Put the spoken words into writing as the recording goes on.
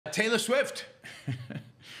Taylor Swift.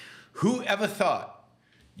 Who ever thought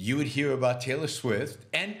you would hear about Taylor Swift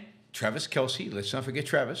and Travis Kelce, let's not forget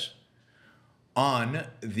Travis, on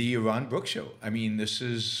the Yaron Brook show? I mean, this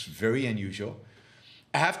is very unusual.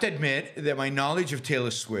 I have to admit that my knowledge of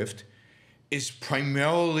Taylor Swift is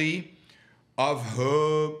primarily of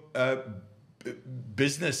her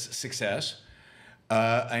business success.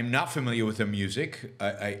 I'm not familiar with her music.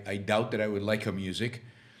 I doubt that I would like her music,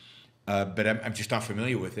 but I'm just not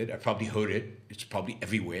familiar with it. I probably heard it. It's probably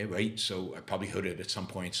everywhere, right? So I probably heard it at some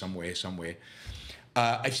point, somewhere.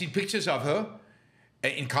 I've seen pictures of her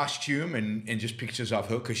in costume and just pictures of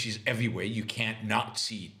her because she's everywhere. You can't not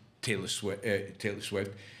see Taylor Swift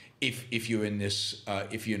if you're in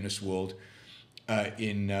this world,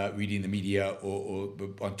 in reading the media or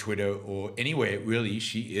on Twitter or anywhere. Really,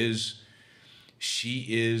 she is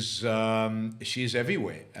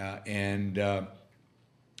everywhere, and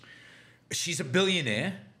she's a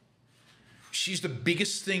billionaire. She's the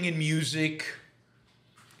biggest thing in music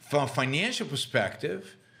from a financial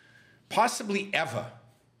perspective, possibly ever.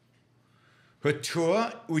 Her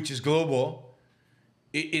tour, which is global,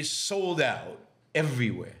 is sold out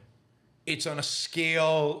everywhere. It's on a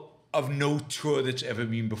scale of no tour that's ever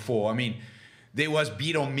been before. I mean, there was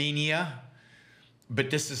Beatlemania, but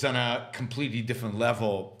this is on a completely different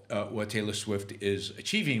level. What Taylor Swift is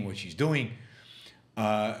achieving, what she's doing,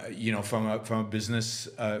 from a business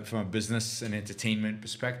and entertainment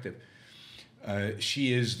perspective.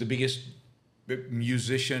 She is the biggest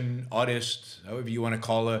musician, artist, however you want to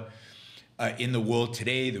call her, in the world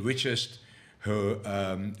today. The richest. It's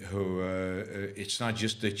not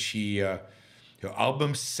just that her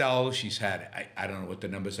albums sell. She's had, I don't know what the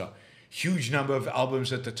numbers are, huge number of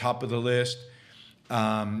albums at the top of the list,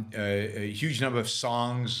 a huge number of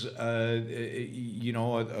songs, at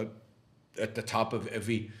the top of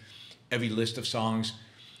every list of songs,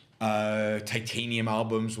 titanium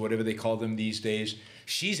albums, whatever they call them these days.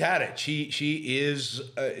 She's had it. She is,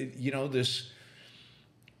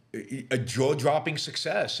 a jaw-dropping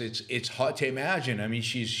success. It's hard to imagine. I mean,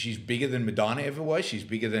 she's bigger than Madonna ever was. She's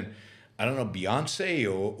bigger than, I don't know, Beyonce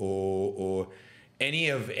or any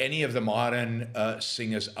of the modern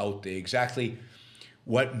singers out there. Exactly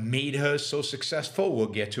what made her so successful, we'll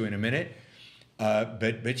get to in a minute.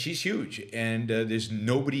 But she's huge, and there's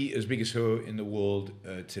nobody as big as her in the world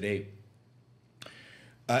today.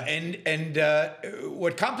 And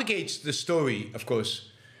what complicates the story, of course,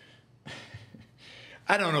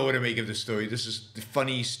 I don't know what to make of the story. This is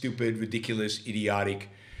funny, stupid, ridiculous, idiotic,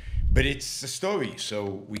 but it's a story.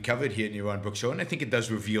 So we cover it here in the Yaron Brook Show, and I think it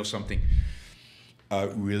does reveal something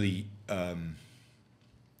really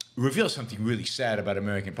sad about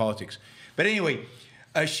American politics. But anyway,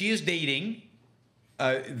 she is dating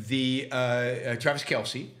Travis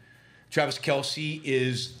Kelce. Travis Kelce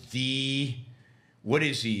is what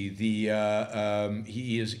is he? He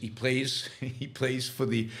plays for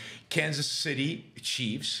the Kansas City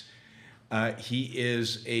Chiefs. He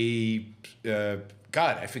is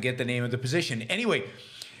God, I forget the name of the position. Anyway,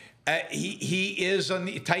 he is on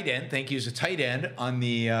the tight end. Thank you. He's a tight end on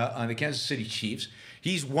the Kansas City Chiefs.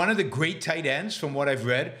 He's one of the great tight ends, from what I've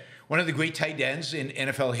read. One of the great tight ends in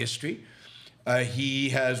NFL history. He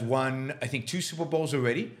has won, I think, 2 Super Bowls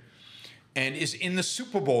already, and is in the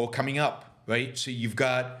Super Bowl coming up. Right, so you've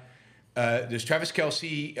got there's Travis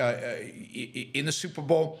Kelce in the Super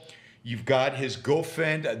Bowl. You've got his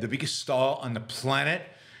girlfriend, the biggest star on the planet.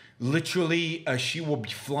 Literally, she will be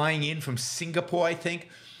flying in from Singapore, I think,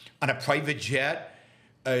 on a private jet.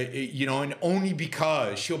 And only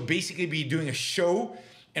because she'll basically be doing a show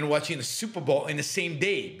and watching the Super Bowl in the same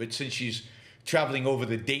day. But since she's traveling over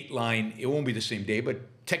the date line, it won't be the same day,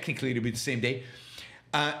 but technically it'll be the same day.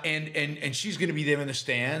 And she's going to be there in the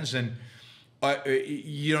stands, and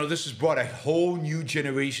this has brought a whole new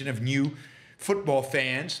generation of new football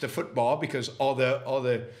fans to football, because all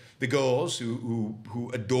the girls who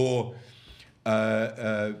adore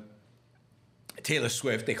Taylor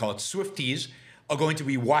Swift, they call it Swifties, are going to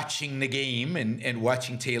be watching the game and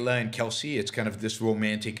watching Taylor and Kelce. It's kind of this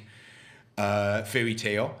romantic fairy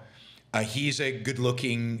tale. He's a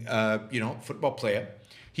good-looking football player.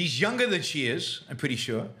 He's younger than she is, I'm pretty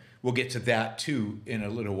sure. We'll get to that too in a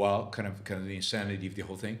little while, kind of the insanity of the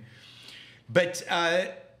whole thing. But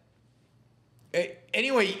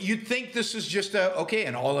anyway, you'd think this is just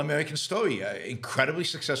an all-American story. Incredibly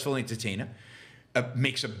successful entertainer,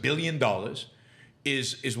 makes $1 billion,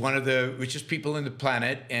 is one of the richest people on the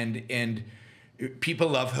planet, and people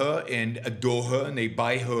love her and adore her, and they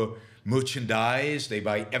buy her merchandise, they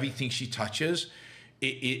buy everything she touches.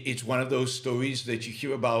 It's one of those stories that you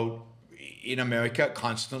hear about in America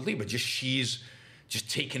constantly, but she's just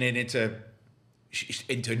taken it into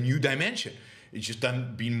a new dimension. It's just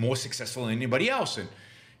been more successful than anybody else. And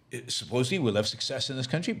supposedly we love success in this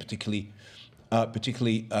country, particularly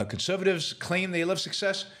conservatives claim they love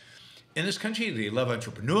success in this country. They love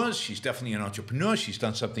entrepreneurs. She's definitely an entrepreneur. She's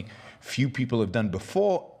done something few people have done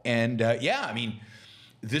before. And yeah, I mean,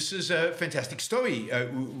 this is a fantastic story,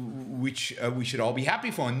 which we should all be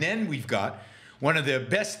happy for. And then we've got one of the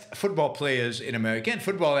best football players in America. And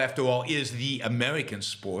football, after all, is the American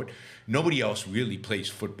sport. Nobody else really plays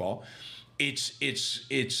football. It's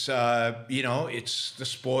you know, it's the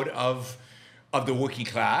sport of the working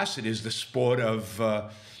class. It is the sport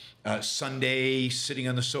of Sunday sitting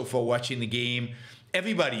on the sofa watching the game.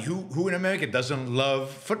 Everybody who in America doesn't love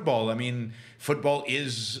football. I mean, football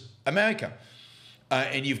is America.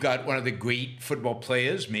 And you've got one of the great football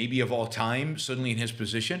players, maybe of all time, certainly in his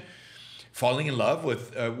position, falling in love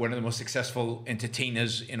with one of the most successful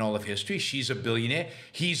entertainers in all of history. She's a billionaire.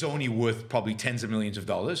 He's only worth probably tens of millions of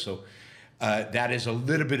dollars. So that is a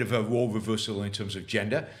little bit of a role reversal in terms of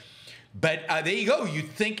gender. But there you go.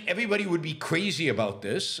 You'd think everybody would be crazy about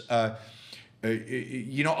this.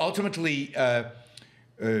 You know, ultimately,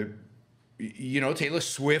 you know, Taylor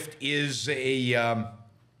Swift is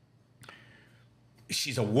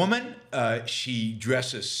she's a woman. She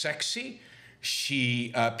dresses sexy.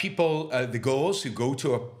 The girls who go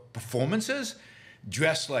to her performances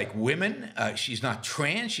dress like women. She's not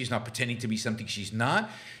trans. She's not pretending to be something she's not.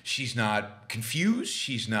 She's not confused.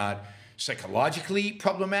 She's not psychologically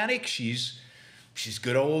problematic. She's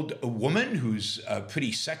good old woman who's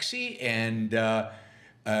pretty sexy, and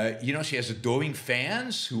you know, she has adoring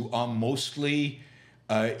fans who are mostly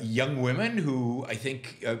young women who I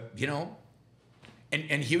think you know,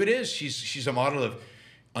 and here it is. She's a model of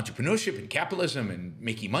entrepreneurship and capitalism and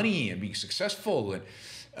making money and being successful.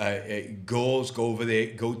 And girls go over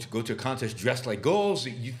there, go to a contest dressed like girls.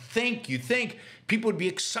 You think people would be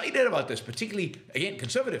excited about this, particularly, again,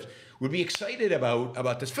 conservatives would be excited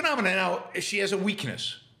about this phenomenon. Now, she has a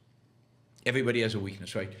weakness. Everybody has a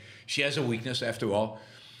weakness, right? She has a weakness, after all.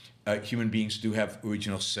 Human beings do have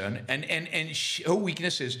original sin. And her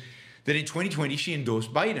weakness is that in 2020, she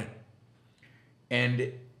endorsed Biden.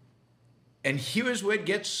 And here is where it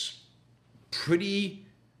gets pretty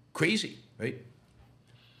crazy, right?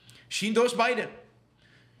 She endorsed Biden.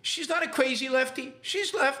 She's not a crazy lefty.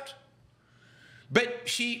 She's left. But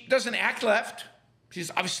she doesn't act left. She's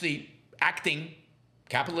obviously acting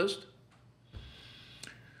capitalist.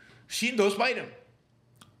 She endorsed Biden.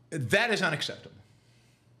 That is unacceptable.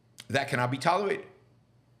 That cannot be tolerated.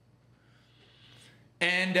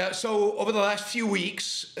 And so over the last few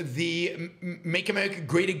weeks, the Make America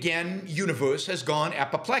Great Again universe has gone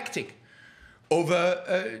apoplectic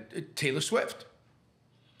over Taylor Swift.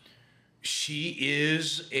 She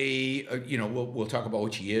is you know, we'll talk about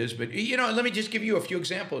what she is, but, you know, let me just give you a few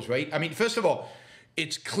examples, right? I mean, first of all,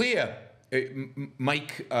 it's clear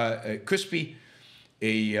Mike Crispy,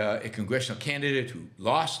 a congressional candidate who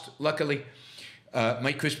lost, luckily,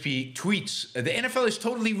 Mike Crispy tweets, the NFL is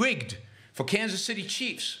totally rigged for Kansas City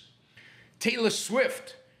Chiefs. Taylor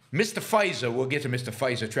Swift, Mr. Pfizer, we'll get to Mr.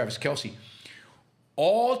 Pfizer, Travis Kelce,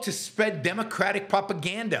 all to spread Democratic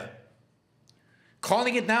propaganda.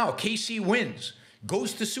 Calling it now, KC wins,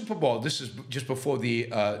 goes to Super Bowl. This is just before the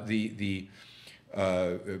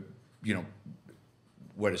you know,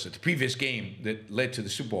 what is it? The previous game that led to the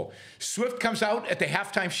Super Bowl. Swift comes out at the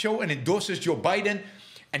halftime show and endorses Joe Biden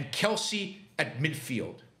and Kelce at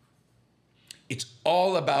midfield. It's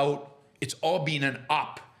all been an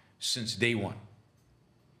op since day one.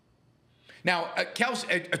 Now, Travis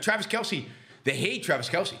Kelce, they hate Travis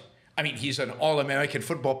Kelce. I mean, he's an all-American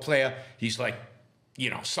football player. He's like, you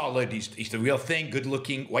know, solid. He's the real thing.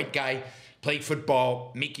 Good-looking white guy, played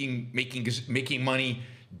football, making money,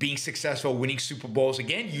 being successful, winning Super Bowls.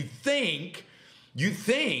 Again, you think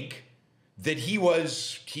that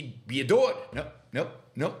he'd be adored. No.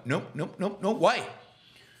 Why?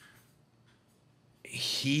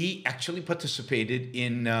 He actually participated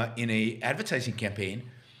in a advertising campaign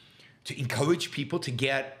to encourage people to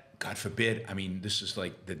get, God forbid, I mean, this is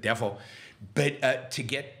like the devil, but to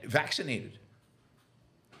get vaccinated.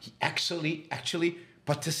 He actually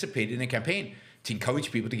participated in a campaign to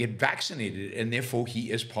encourage people to get vaccinated, and therefore he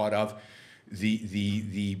is part of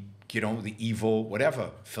the you know, the evil whatever,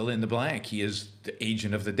 fill in the blank. He is the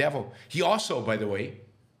agent of the devil. He also, by the way,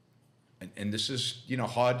 and this is, you know,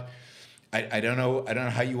 hard. I don't know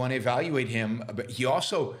how you want to evaluate him, but he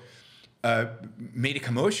also made a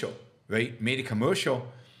commercial, right? Made a commercial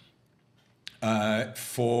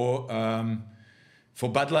for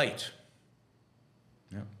Bud Light.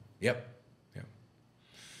 Yeah. Yep.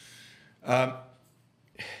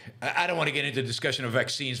 I don't want to get into discussion of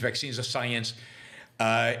vaccines. Vaccines are science.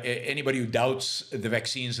 Anybody who doubts the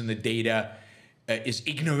vaccines and the data is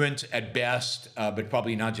ignorant at best, but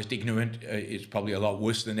probably not just ignorant. It's probably a lot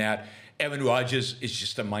worse than that. Aaron Rodgers is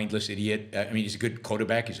just a mindless idiot. I mean, he's a good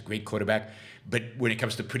quarterback. He's a great quarterback. But when it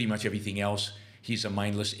comes to pretty much everything else, he's a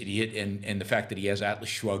mindless idiot. And the fact that he has Atlas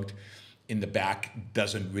Shrugged in the back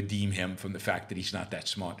doesn't redeem him from the fact that he's not that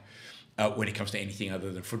smart when it comes to anything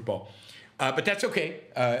other than football. But that's okay.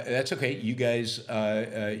 That's okay. You guys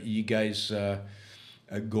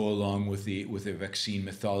go along with the vaccine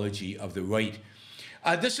mythology of the right.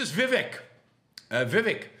 This is Vivek.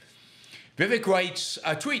 Vivek writes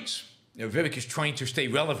tweets. Vivek is trying to stay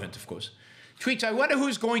relevant, of course. Tweets, I wonder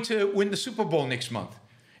who's going to win the Super Bowl next month.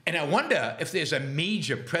 And I wonder if there's a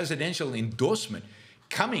major presidential endorsement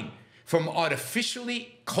coming from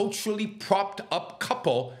artificially, culturally propped up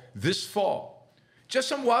couple this fall. Just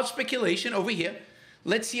some wild speculation over here.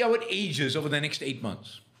 Let's see how it ages over the next 8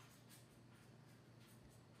 months.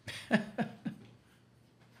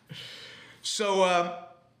 So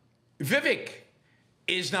Vivek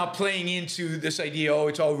is now playing into this idea. Oh,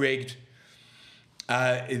 it's all rigged.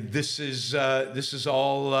 This is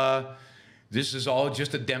all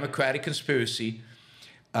just a Democratic conspiracy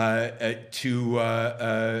to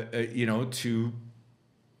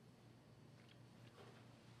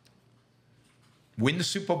win the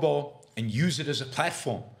Super Bowl and use it as a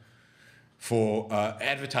platform for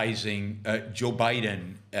advertising Joe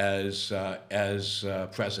Biden as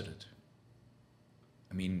president.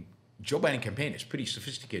 I mean, Joe Biden campaign is pretty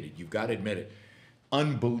sophisticated. You've got to admit it.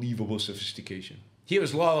 Unbelievable sophistication. Here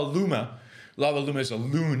is Laura Loomer. Laura Loomer is a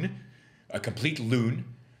loon, a complete loon,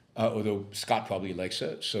 although Scott probably likes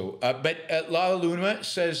her. So, but Laura Loomer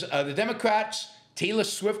says the Democrats' Taylor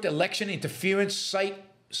Swift election interference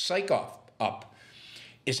psych-up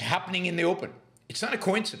is happening in the open. It's not a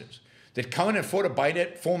coincidence that current and former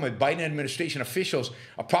Biden administration officials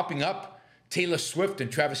are propping up Taylor Swift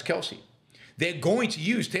and Travis Kelce. They're going to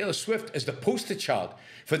use Taylor Swift as the poster child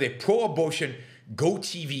for their pro-abortion Go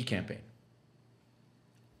TV campaign.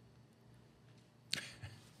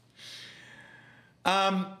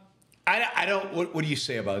 I don't. What do you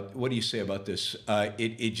say about this?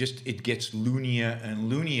 It gets loonier and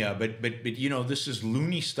loonier. But you know, this is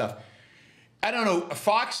loony stuff. I don't know.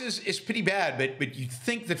 Fox is pretty bad, but you'd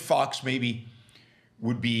think that Fox maybe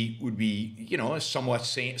would be you know, a somewhat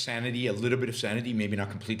sanity, a little bit of sanity, maybe not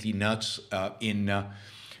completely nuts in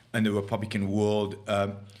the Republican world.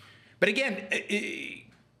 But again,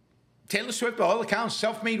 Taylor Swift, by all accounts,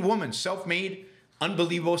 self-made woman, self-made,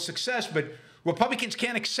 unbelievable success. But Republicans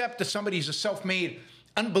can't accept that somebody's a self-made,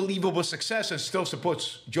 unbelievable success and still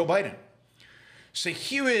supports Joe Biden. So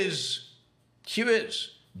here is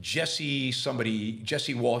Jesse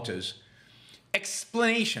Waters'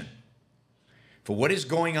 explanation for what is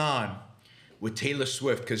going on with Taylor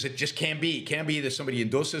Swift, because it just can't be. It can't be that somebody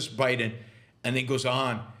endorses Biden and then goes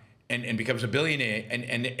on and becomes a billionaire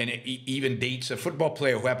and even dates a football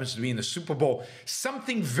player who happens to be in the Super Bowl.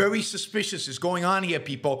 Something very suspicious is going on here,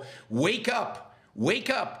 people. Wake up. Wake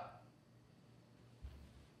up.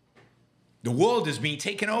 The world is being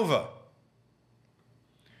taken over.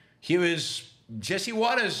 Here is Jesse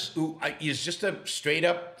Waters, who is just a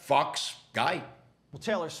straight-up Fox guy. Well,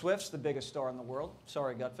 Taylor Swift's the biggest star in the world.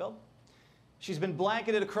 Sorry, Gutfeld. She's been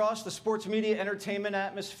blanketed across the sports media entertainment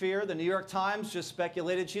atmosphere. The New York Times just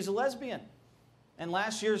speculated she's a lesbian. And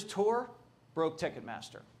last year's tour broke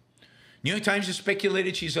Ticketmaster. New York Times has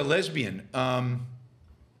speculated she's a lesbian.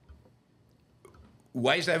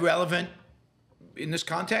 Why is that relevant in this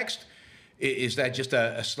context? Is that just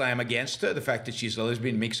a slam against her? The fact that she's a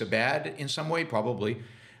lesbian makes her bad in some way? Probably.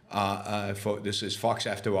 This is Fox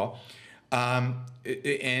after all.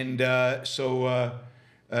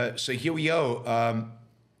 So here we go.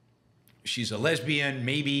 She's a lesbian,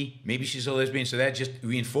 maybe she's a lesbian. So that just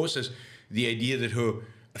reinforces the idea that her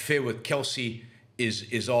affair with Kelce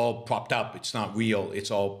is all propped up. It's not real. It's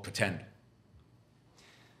all pretend.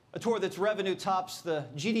 A tour that's revenue tops the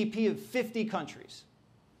GDP of 50 countries.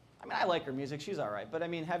 I mean, I like her music. She's all right. But I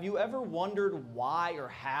mean, have you ever wondered why or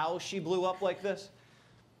how she blew up like this?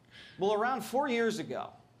 Well, around 4 years ago,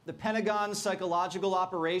 the Pentagon's Psychological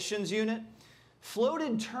Operations Unit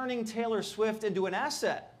floated turning Taylor Swift into an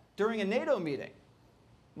asset during a NATO meeting.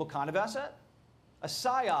 What kind of asset? A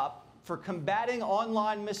psyop for combating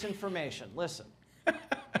online misinformation. Listen.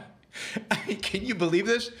 Can you believe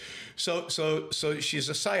this? So she's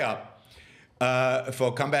a psyop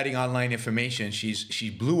for combating online information. She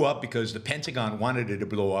blew up because the Pentagon wanted her to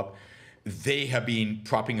blow up. They have been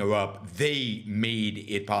propping her up. They made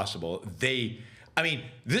it possible. I mean,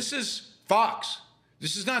 this is Fox.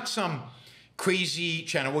 This is not some crazy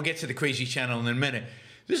channel. We'll get to the crazy channel in a minute.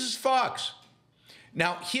 This is Fox.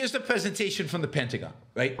 Now, here's the presentation from the Pentagon,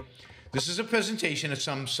 right? This is a presentation at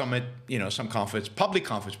some summit, you know, some conference, public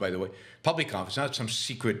conference, by the way, public conference, not some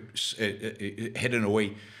secret hidden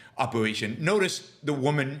away operation. Notice the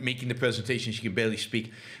woman making the presentation; she can barely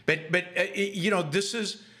speak. But you know, this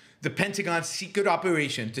is the Pentagon's secret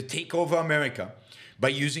operation to take over America by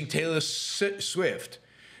using Taylor Swift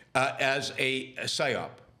as a psyop.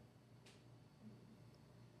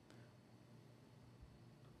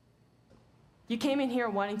 You came in here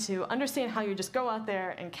wanting to understand how you just go out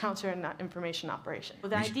there and counter an information operation.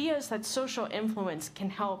 The idea is that social influence can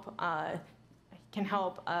help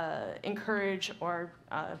encourage or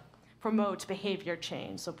promote behavior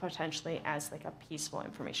change, so potentially as like a peaceful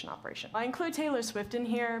information operation. I include Taylor Swift in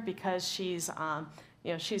here because she's,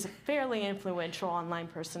 you know, she's a fairly influential online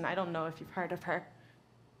person. I don't know if you've heard of her.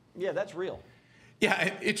 Yeah, that's real.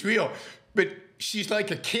 Yeah, it's real. But she's like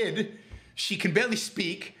a kid. She can barely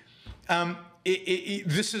speak.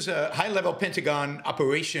 This is a high-level Pentagon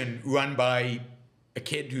operation run by a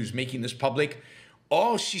kid who's making this public.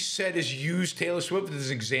 All she said is use Taylor Swift as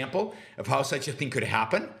an example of how such a thing could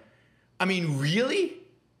happen. I mean, really?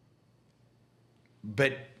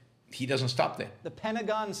 But he doesn't stop there. The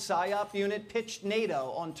Pentagon PSYOP unit pitched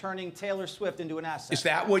NATO on turning Taylor Swift into an asset. Is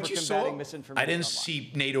that what you saw? I didn't online.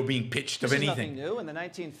 see NATO being pitched of This is anything. nothing new. In the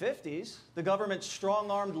 1950s, the government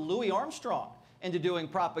strong-armed Louis Armstrong into doing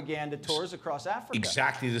propaganda tours across Africa.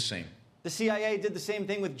 Exactly the same. The CIA did the same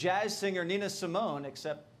thing with jazz singer Nina Simone,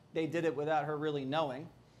 except they did it without her really knowing.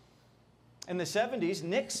 In the 70s,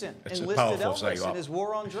 Nixon enlisted Elvis in his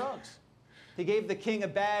war on drugs. He gave the king a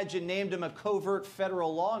badge and named him a covert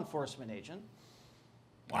federal law enforcement agent.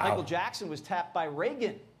 Wow. Michael Jackson was tapped by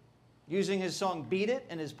Reagan using his song Beat It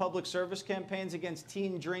in his public service campaigns against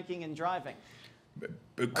teen drinking and driving.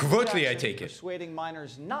 Covertly, I take it. Persuading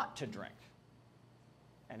minors not to drink.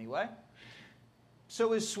 Anyway,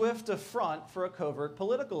 so is Swift a front for a covert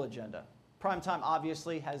political agenda? Primetime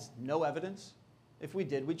obviously has no evidence. If we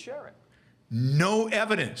did, we'd share it. No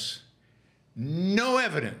evidence. No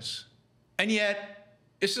evidence. And yet,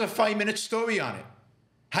 this is a 5-minute story on it.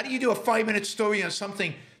 How do you do a 5-minute story on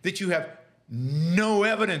something that you have no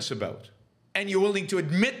evidence about? And you're willing to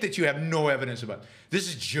admit that you have no evidence about? This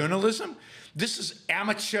is journalism? This is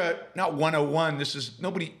amateur, not 101. This is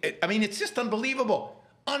nobody. I mean, it's just unbelievable.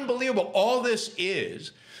 Unbelievable. All this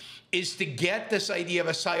is to get this idea of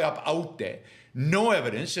a PSYOP out there. No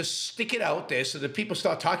evidence, just stick it out there so that people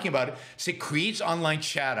start talking about it. So it creates online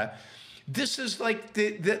chatter. This is like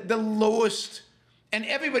the lowest, and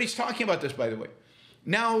everybody's talking about this, by the way.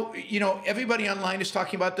 Now, you know, everybody online is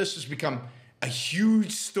talking about this. It's become a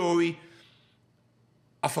huge story.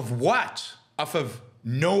 Off of what? Off of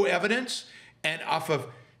no evidence and off of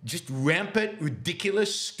just rampant,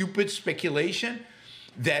 ridiculous, stupid speculation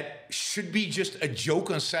that should be just a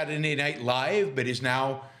joke on Saturday Night Live, but is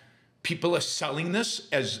now, people are selling this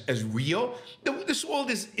as real. This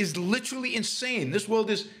world is literally insane. This world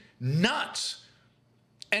is nuts.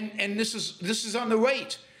 And this is on the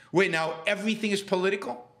right, where now everything is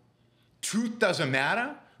political. Truth doesn't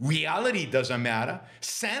matter. Reality doesn't matter.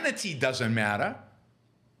 Sanity doesn't matter.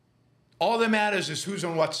 All that matters is who's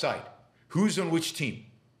on what side, who's on which team.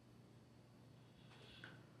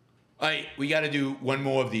 All right, we got to do one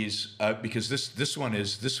more of these because this one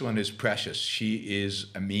is precious. She is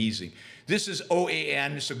amazing. This is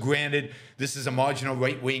OAN. So granted, this is a marginal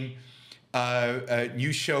right-wing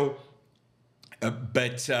news show,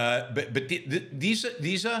 but this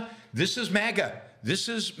is MAGA. This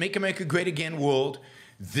is Make America Great Again World.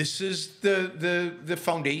 This is the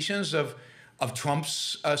foundations of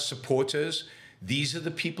Trump's supporters. These are the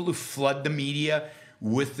people who flood the media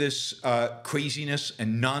with this craziness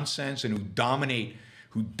and nonsense, and who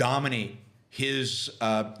dominate his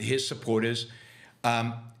supporters.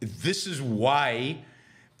 This is why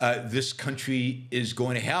this country is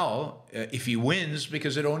going to hell if he wins,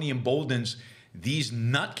 because it only emboldens these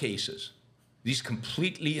nutcases, these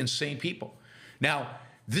completely insane people. Now,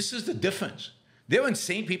 this is the difference. There are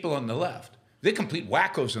insane people on the left. They're complete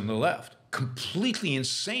wackos on the left. Completely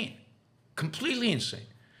insane. Completely insane.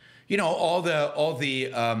 You know, all the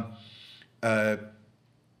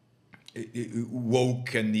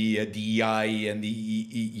woke and the DEI and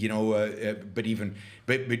the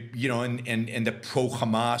but you know, and the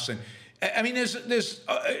pro-Hamas, and I mean, there's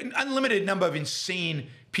an unlimited number of insane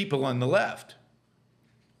people on the left,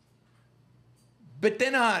 but they're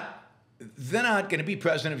not going to be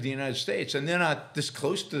president of the United States, and they're not this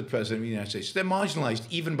close to the president of the United States. They're marginalized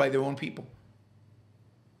even by their own people.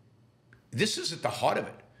 This is at the heart of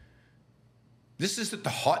it. This is at the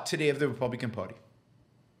heart today of the Republican Party.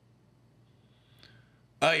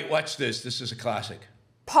 All right, watch this. This is a classic.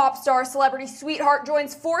 Pop star celebrity sweetheart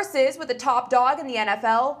joins forces with the top dog in the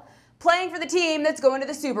NFL, playing for the team that's going to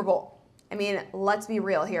the Super Bowl. I mean, let's be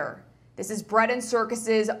real here. This is bread and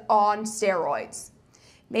circuses on steroids.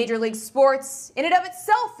 Major League Sports, in and of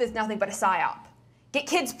itself, is nothing but a psyop. Get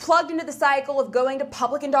kids plugged into the cycle of going to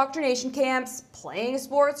public indoctrination camps, playing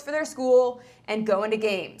sports for their school, and going to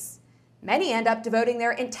games. Many end up devoting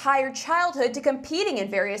their entire childhood to competing in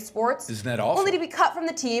various sports. Isn't that awful? Only to be cut from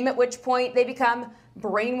the team, at which point they become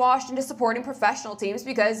brainwashed into supporting professional teams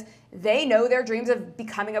because they know their dreams of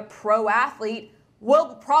becoming a pro athlete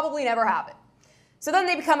will probably never happen. So then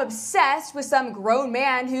they become obsessed with some grown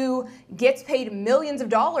man who gets paid millions of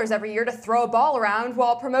dollars every year to throw a ball around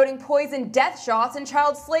while promoting poison death shots and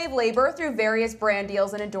child slave labor through various brand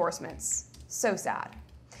deals and endorsements. So sad.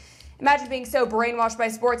 Imagine being so brainwashed by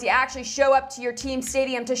sports you actually show up to your team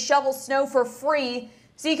stadium to shovel snow for free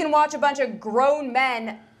so you can watch a bunch of grown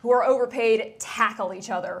men who are overpaid tackle each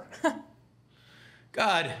other.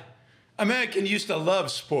 God, Americans used to love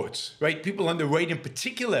sports, right? People on the right in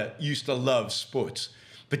particular used to love sports,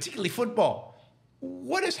 particularly football.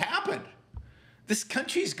 What has happened? This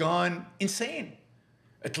country's gone insane.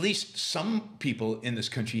 At least some people in this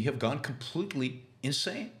country have gone completely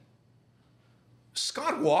insane.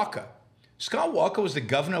 Scott Walker. Scott Walker was the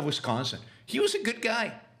governor of Wisconsin. He was a good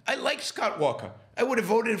guy. I liked Scott Walker. I would have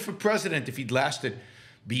voted for president if he'd lasted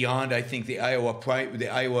beyond, I think, the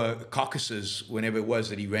Iowa caucuses, whenever it was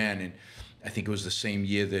that he ran. And I think it was the same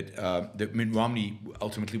year that Mitt Romney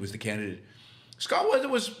ultimately was the candidate. Scott Walker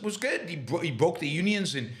was good. He broke the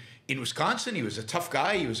unions in Wisconsin. He was a tough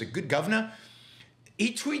guy. He was a good governor.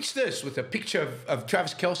 He tweets this with a picture of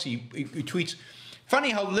Travis Kelce. He tweets,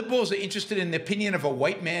 "Funny how liberals are interested in the opinion of a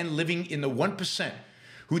white man living in the 1%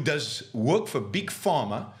 who does work for Big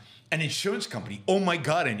Pharma, an insurance company." Oh my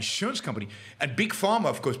God, an insurance company. And Big Pharma,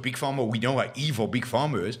 of course, Big Pharma, we know how evil Big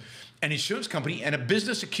Pharma is. An insurance company and a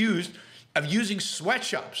business accused of using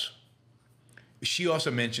sweatshops. She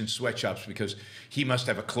also mentioned sweatshops because he must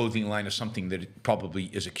have a clothing line or something that probably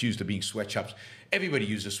is accused of being sweatshops. Everybody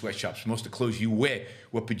uses sweatshops. Most of the clothes you wear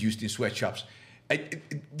were produced in sweatshops.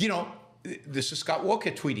 This is Scott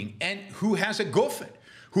Walker tweeting, and who has a girlfriend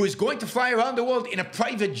who is going to fly around the world in a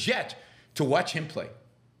private jet to watch him play.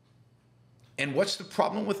 And what's the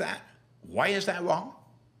problem with that? Why is that wrong?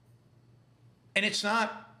 And it's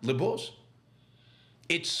not liberals.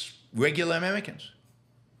 It's regular Americans.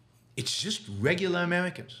 It's just regular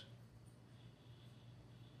Americans.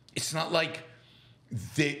 It's not like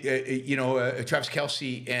Travis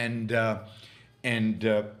Kelce and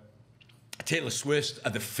Taylor Swift are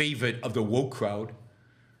the favorite of the woke crowd.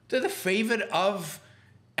 They're the favorite of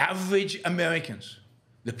average Americans,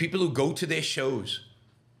 the people who go to their shows.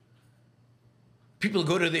 People who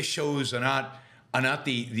go to their shows are not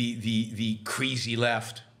the crazy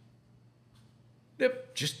left. They're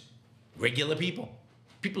just regular people.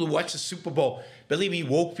 People who watch the Super Bowl. Believe me, the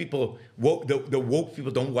woke people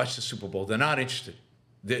don't watch the Super Bowl. They're not interested.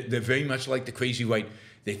 They're very much like the crazy right.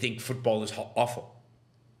 They think football is awful.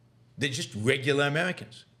 They're just regular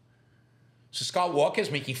Americans. So Scott Walker is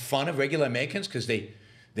making fun of regular Americans because they're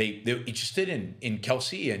interested in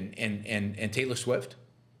Kelce and Taylor Swift.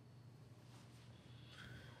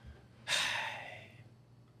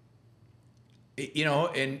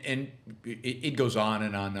 And it goes on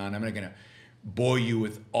and on and on. I'm not going to bore you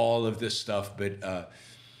with all of this stuff, but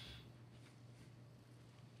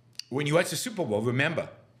when you watch the Super Bowl, remember,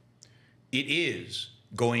 it is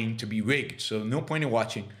going to be rigged. So no point in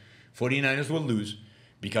watching. 49ers will lose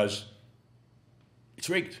because it's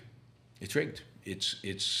rigged. It's rigged. It's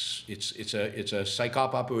a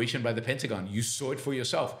psyop operation by the Pentagon. You saw it for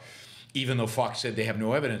yourself, even though Fox said they have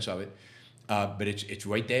no evidence of it. But it's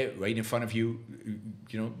right there, right in front of you.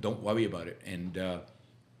 Don't worry about it. And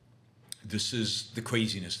this is the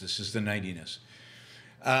craziness. This is the nuttiness.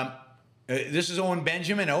 This is Owen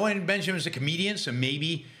Benjamin. Owen Benjamin is a comedian, so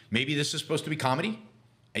maybe this is supposed to be comedy.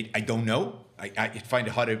 I don't know. I find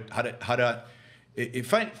it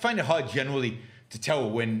hard generally to tell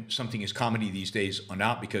when something is comedy these days or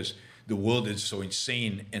not, because the world is so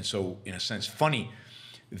insane and so, in a sense, funny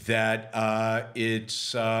that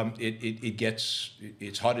it's hard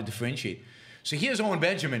to differentiate. So here's Owen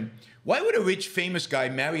Benjamin. Why would a rich, famous guy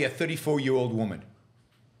marry a 34-year-old woman?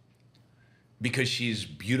 Because she's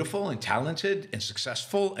beautiful and talented and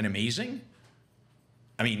successful and amazing?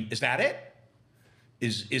 I mean, is that it?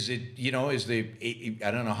 Is it, I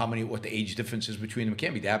don't know what the age difference is between them. It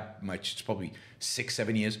can't be that much. It's probably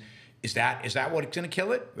 6-7 years. Is that what's going to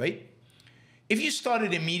kill it, right? If you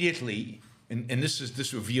started immediately and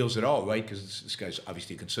this reveals it all, right? Because this guy's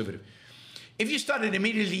obviously a conservative. If you started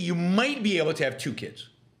immediately, you might be able to have 2 kids.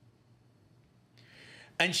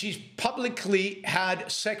 And she's publicly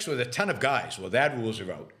had sex with a ton of guys. Well, that rules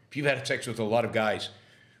her out. If you've had sex with a lot of guys,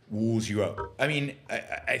 rules you out. I mean,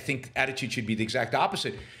 I think attitude should be the exact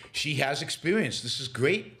opposite. She has experience. This is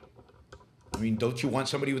great. I mean, don't you want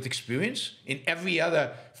somebody with experience? In every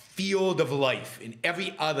other field of life, in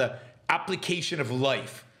every other application of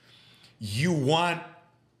life, you want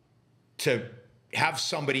to have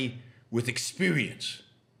somebody with experience.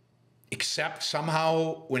 Except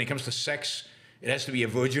somehow, when it comes to sex, it has to be a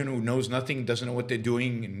virgin who knows nothing, doesn't know what they're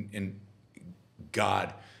doing, and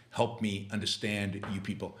God, help me understand you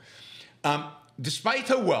people. Despite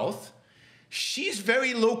her wealth, she's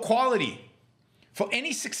very low quality for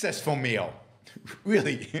any successful male,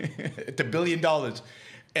 really, at $1 billion.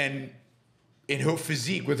 And in her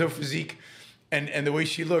physique, with her physique and the way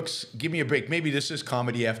she looks, give me a break. Maybe this is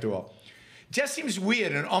comedy after all. Just seems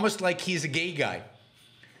weird and almost like he's a gay guy.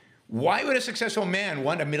 Why would a successful man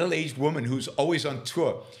want a middle-aged woman who's always on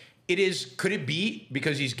tour? Could it be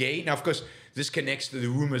because he's gay? Now, of course, this connects to the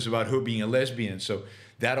rumors about her being a lesbian, so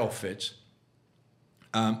that all fits.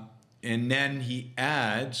 And then he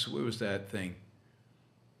adds, where was that thing?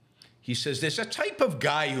 He says, there's a type of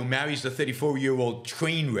guy who marries the 34-year-old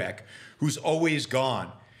train wreck who's always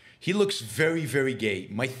gone. He looks very, very gay.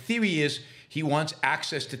 My theory is he wants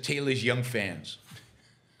access to Taylor's young fans.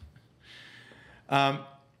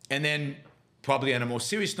 And then, probably on a more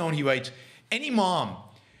serious note, he writes, any mom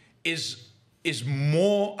is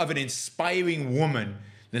more of an inspiring woman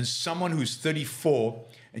than someone who's 34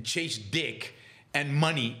 and chased dick and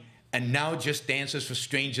money and now just dances for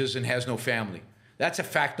strangers and has no family. That's a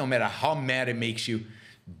fact no matter how mad it makes you.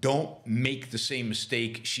 Don't make the same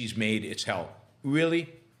mistake she's made. It's hell.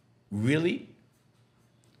 Really? Really?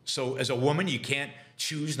 So as a woman, you can't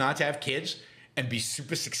choose not to have kids and be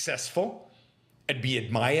super successful and be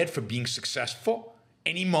admired for being successful?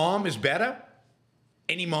 Any mom is better?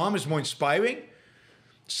 Any mom is more inspiring?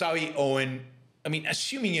 Sorry, Owen. I mean,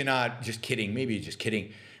 assuming you're not just kidding, maybe you're just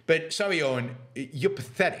kidding. But sorry, Owen, you're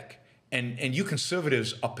pathetic. And you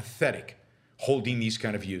conservatives are pathetic holding these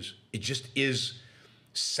kind of views. It just is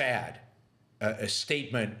sad, a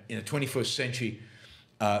statement in the 21st century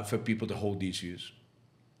for people to hold these views.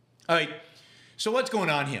 All right, so what's going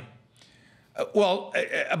on here? Well,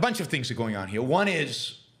 a bunch of things are going on here. One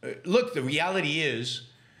is, look, the reality is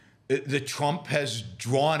that Trump has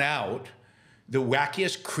drawn out the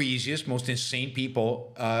wackiest, craziest, most insane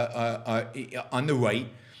people on the right,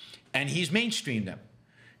 and he's mainstreamed them.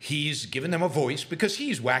 He's given them a voice because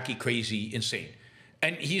he's wacky, crazy, insane.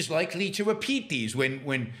 And he's likely to repeat these.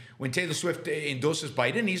 When Taylor Swift endorses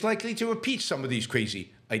Biden, he's likely to repeat some of these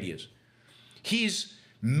crazy ideas. He's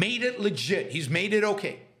made it legit. He's made it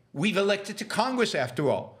okay. We've elected to Congress, after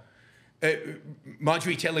all.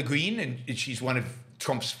 Marjorie Taylor Greene, and she's one of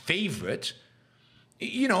Trump's favorites,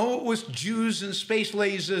 you know, it was Jews and space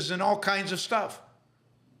lasers and all kinds of stuff.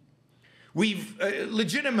 We've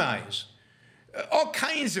legitimized all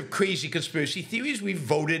kinds of crazy conspiracy theories. We've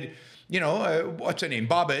voted, you know, what's her name,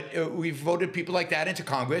 Bobbitt. We've voted people like that into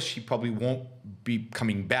Congress. She probably won't be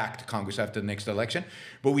coming back to Congress after the next election,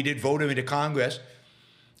 but we did vote her into Congress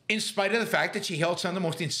in spite of the fact that she held some of the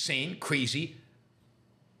most insane, crazy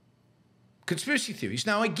conspiracy theories.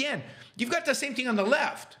 Now, again, you've got the same thing on the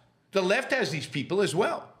left. The left has these people as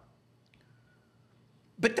well.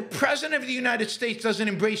 But the President of the United States doesn't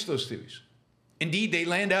embrace those theories. Indeed, they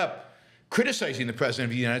land up criticizing the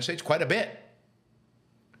President of the United States quite a bit.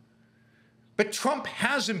 But Trump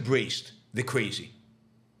has embraced the crazy.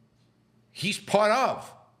 He's part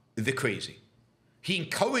of the crazy. He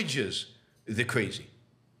encourages the crazy.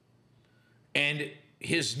 And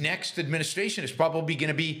his next administration is probably going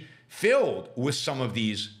to be filled with some of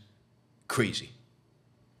these crazy.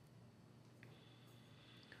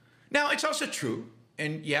 Now, it's also true,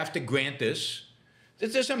 and you have to grant this,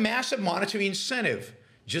 that there's a massive monetary incentive,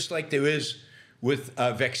 just like there is with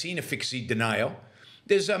vaccine efficacy denial.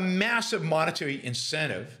 There's a massive monetary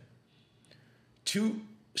incentive to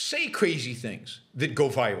say crazy things that go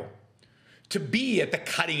viral, to be at the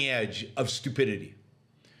cutting edge of stupidity.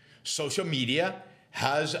 Social media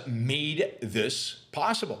has made this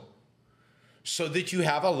possible so that you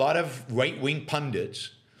have a lot of right-wing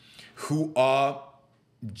pundits who are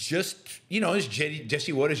just, you know, is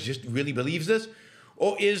Jesse Waters just really believes this?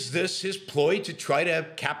 Or is this his ploy to try to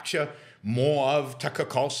capture more of Tucker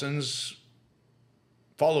Carlson's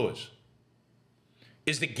followers?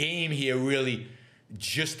 Is the game here really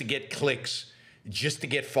just to get clicks, just to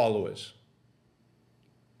get followers?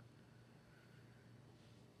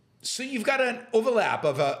 So you've got an overlap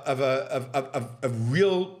of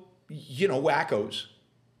real, wackos,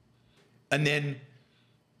 and then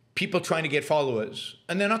people trying to get followers,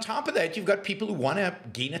 and then on top of that, you've got people who want to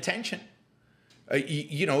gain attention,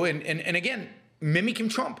 and again, mimicking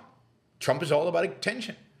Trump. Trump is all about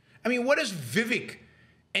attention. I mean, what is Vivek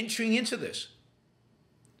entering into this?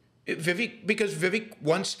 Because Vivek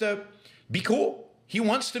wants to be cool. He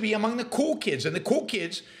wants to be among the cool kids, and the cool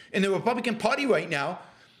kids in the Republican Party right now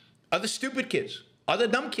are the stupid kids, are the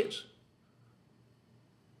dumb kids.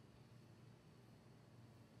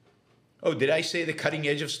 Oh, did I say the cutting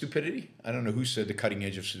edge of stupidity? I don't know who said the cutting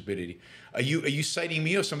edge of stupidity. Are you citing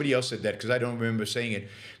me or somebody else said that? Because I don't remember saying it.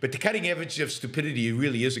 But the cutting edge of stupidity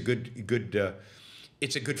really is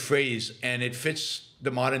it's a good phrase, and it fits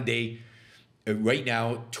the modern day, right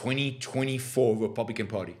now, 2024 Republican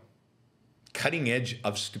Party. Cutting edge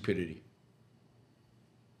of stupidity.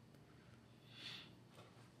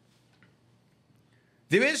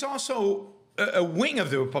 There is also a wing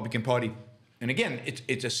of the Republican Party, and again,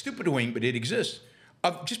 it's a stupid wing, but it exists,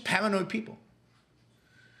 of just paranoid people.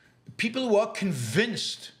 People who are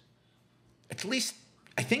convinced, at least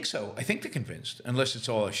I think so, I think they're convinced, unless it's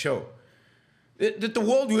all a show, that the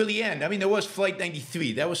world really ends. I mean, there was Flight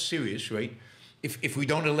 93, that was serious, right? If we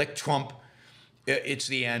don't elect Trump, it's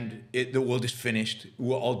the end, the world is finished,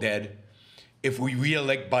 we're all dead. If we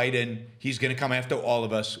re-elect Biden, he's going to come after all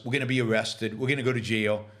of us. We're going to be arrested. We're going to go to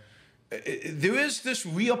jail. There is this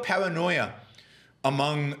real paranoia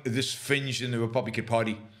among this fringe in the Republican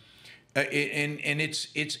Party, and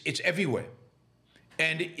it's everywhere.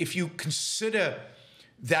 And if you consider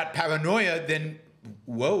that paranoia, then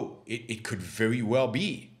whoa, it could very well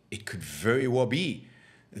be. It could very well be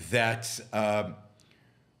that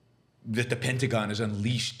that the Pentagon has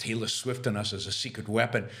unleashed Taylor Swift on us as a secret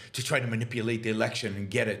weapon to try to manipulate the election and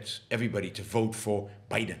get everybody to vote for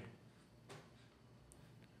Biden.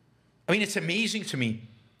 I mean, it's amazing to me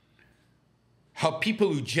how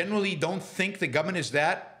people who generally don't think the government is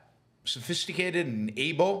that sophisticated and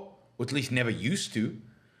able, or at least never used to,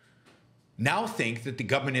 now think that the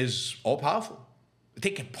government is all-powerful. That they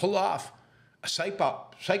can pull off a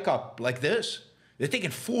psyop like this. That they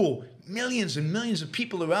can fool millions and millions of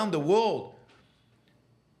people around the world.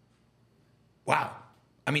 Wow.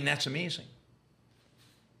 I mean, that's amazing.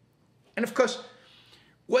 And of course,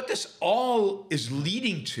 what this all is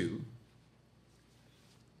leading to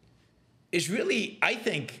is really, I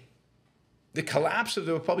think, the collapse of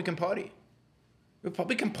the Republican Party. The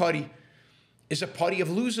Republican Party is a party of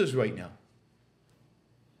losers right now.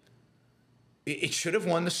 It should have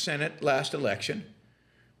won the Senate last election,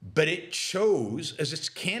 but it chose as its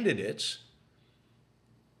candidates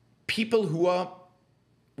people who are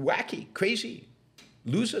wacky, crazy,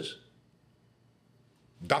 losers.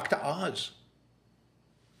 Dr. Oz.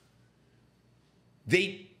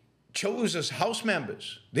 They chose as House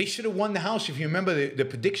members. They should have won the House. If you remember the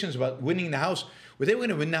predictions about winning the House, well, they were going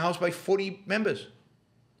to win the House by 40 members,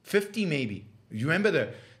 50 maybe. You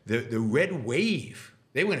remember the red wave?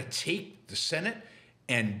 They were going to take the Senate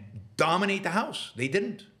and dominate the House. They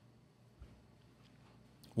didn't.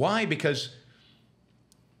 Why? Because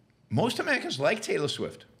most Americans like Taylor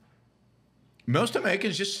Swift. Most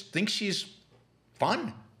Americans just think she's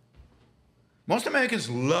fun. Most Americans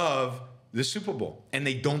love the Super Bowl, and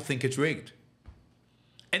they don't think it's rigged.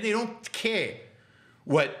 And they don't care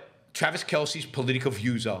what Travis Kelce's political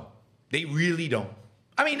views are. They really don't.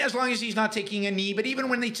 I mean, as long as he's not taking a knee, but even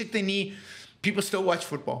when they take the knee, people still watch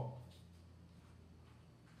football.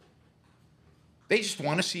 They just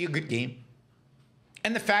want to see a good game.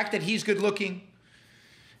 And the fact that he's good looking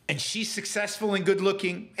and she's successful and good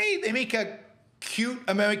looking, hey, they make a cute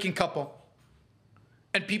American couple.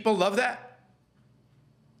 And people love that.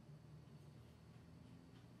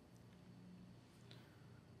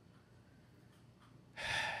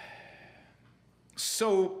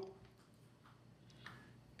 So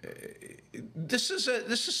this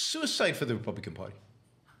is suicide for the Republican Party.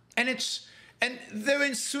 And they're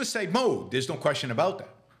in suicide mode. There's no question about that.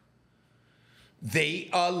 They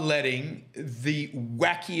are letting the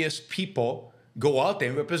wackiest people go out there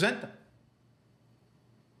and represent them.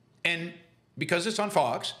 And because it's on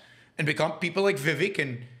Fox, and become people like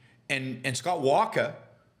Vivek and Scott Walker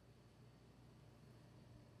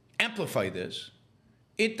amplify this,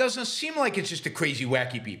 it doesn't seem like it's just the crazy,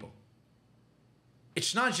 wacky people.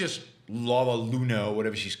 It's not just Laura Luna or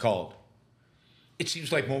whatever she's called. It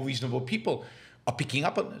seems like more reasonable people are picking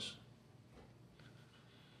up on this.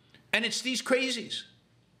 And it's these crazies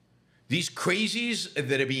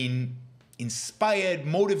that are being inspired,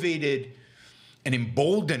 motivated, and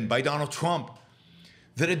emboldened by Donald Trump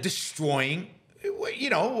that are destroying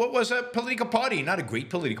was a political party, not a great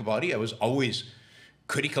political party. I was always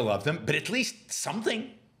critical of them, but at least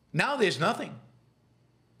something. Now there's nothing.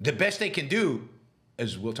 The best they can do,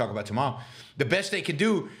 as we'll talk about tomorrow, the best they can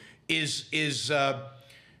do is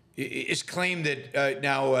claim that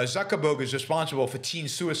now Zuckerberg is responsible for teen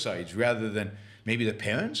suicides rather than maybe the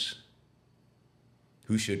parents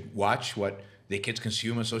who should watch what their kids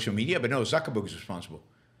consume on social media. But no, Zuckerberg is responsible.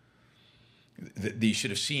 You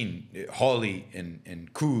should have seen Hawley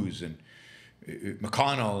and Cruz and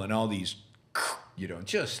McConnell and all these,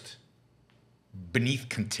 just beneath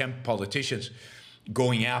contempt politicians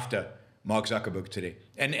going after Mark Zuckerberg today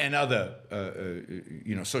and other,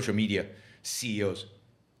 social media CEOs.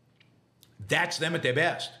 That's them at their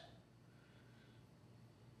best.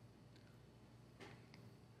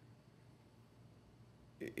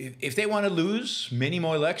 If they want to lose many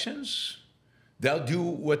more elections, they'll do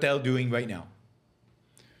what they're doing right now.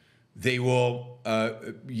 They will,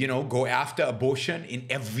 go after abortion in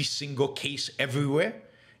every single case everywhere,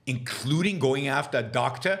 including going after a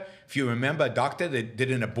doctor. If you remember, a doctor that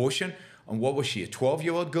did an abortion on, what was she, a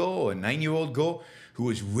 12-year-old girl or a 9-year-old girl who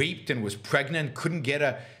was raped and was pregnant, couldn't get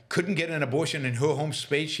an abortion in her home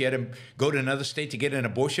state. She had to go to another state to get an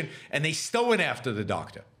abortion, and they still went after the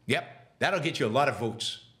doctor. Yep, that'll get you a lot of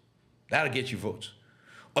votes. That'll get you votes.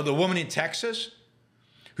 Or the woman in Texas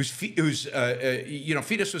whose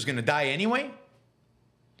fetus was going to die anyway,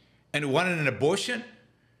 and who wanted an abortion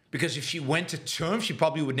because if she went to term, she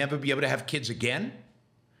probably would never be able to have kids again,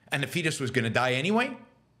 and the fetus was going to die anyway.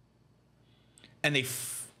 And they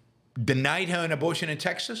denied her an abortion in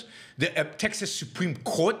Texas. The Texas Supreme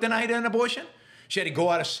Court denied her an abortion. She had to go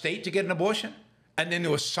out of state to get an abortion. And then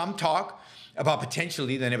there was some talk about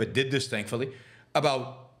potentially, they never did this thankfully,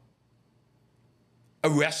 about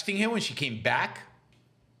arresting her when she came back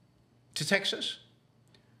to Texas.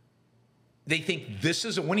 They think this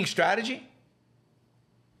is a winning strategy.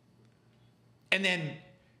 And then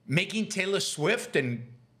making Taylor Swift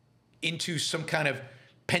into some kind of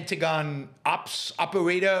Pentagon ops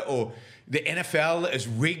operator, or the NFL is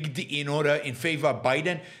rigged in favor of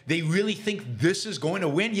Biden. They really think this is going to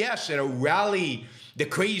win? Yes, it'll rally the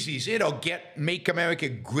crazies. It'll make America a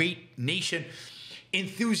great nation.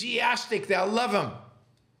 Enthusiastic, they'll love him.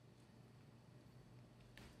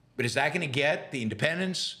 But is that going to get the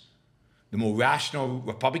independents, the more rational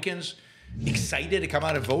Republicans, excited to come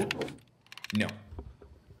out and vote? No.